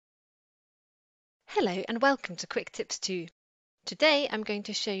Hello and welcome to Quick Tips 2. Today I'm going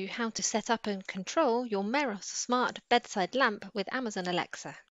to show you how to set up and control your Meross Smart Bedside lamp with Amazon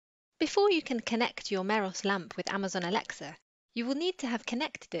Alexa. Before you can connect your Meross lamp with Amazon Alexa, you will need to have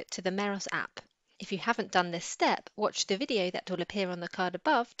connected it to the Meross app. If you haven't done this step, watch the video that will appear on the card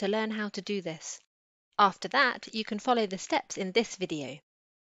above to learn how to do this. After that, you can follow the steps in this video.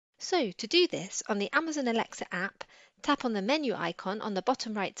 So to do this, on the Amazon Alexa app, tap on the menu icon on the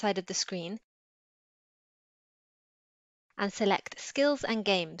bottom right side of the screen and select Skills and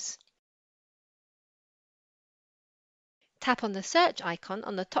Games. Tap on the search icon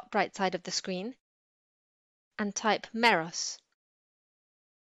on the top right side of the screen and type Meross.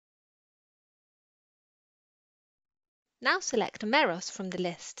 Now select Meross from the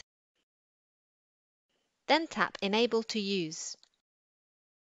list. Then tap Enable to Use.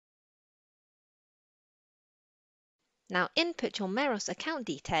 Now input your Meross account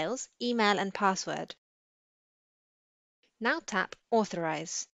details, email and password. Now tap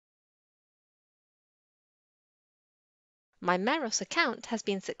Authorise. My Meross account has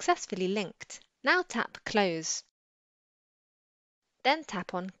been successfully linked. Now tap Close. Then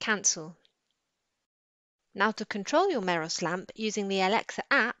tap on Cancel. Now to control your Meross lamp using the Alexa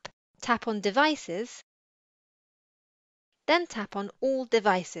app, tap on Devices, then tap on All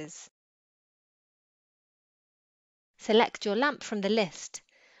Devices. Select your lamp from the list.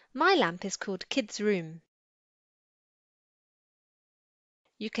 My lamp is called Kids Room.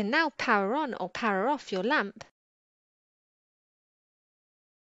 You can now power on or power off your lamp.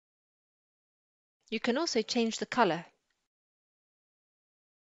 You can also change the colour.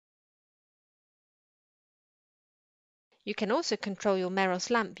 You can also control your Meross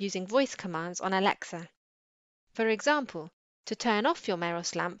lamp using voice commands on Alexa. For example, to turn off your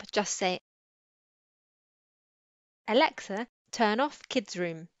Meross lamp, just say, Alexa, turn off Kids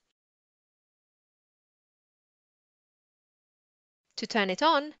Room. To turn it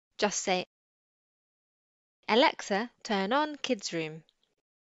on, just say, Alexa, turn on Kids Room.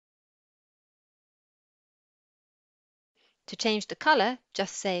 To change the colour,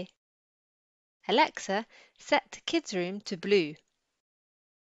 just say, Alexa, set Kids Room to blue.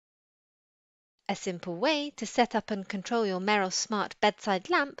 A simple way to set up and control your Meross Smart Bedside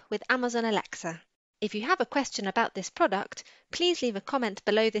lamp with Amazon Alexa. If you have a question about this product, please leave a comment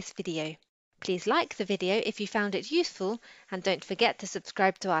below this video. Please like the video if you found it useful, and don't forget to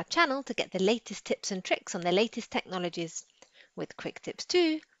subscribe to our channel to get the latest tips and tricks on the latest technologies. With Quick Tips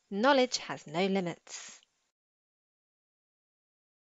 2, knowledge has no limits.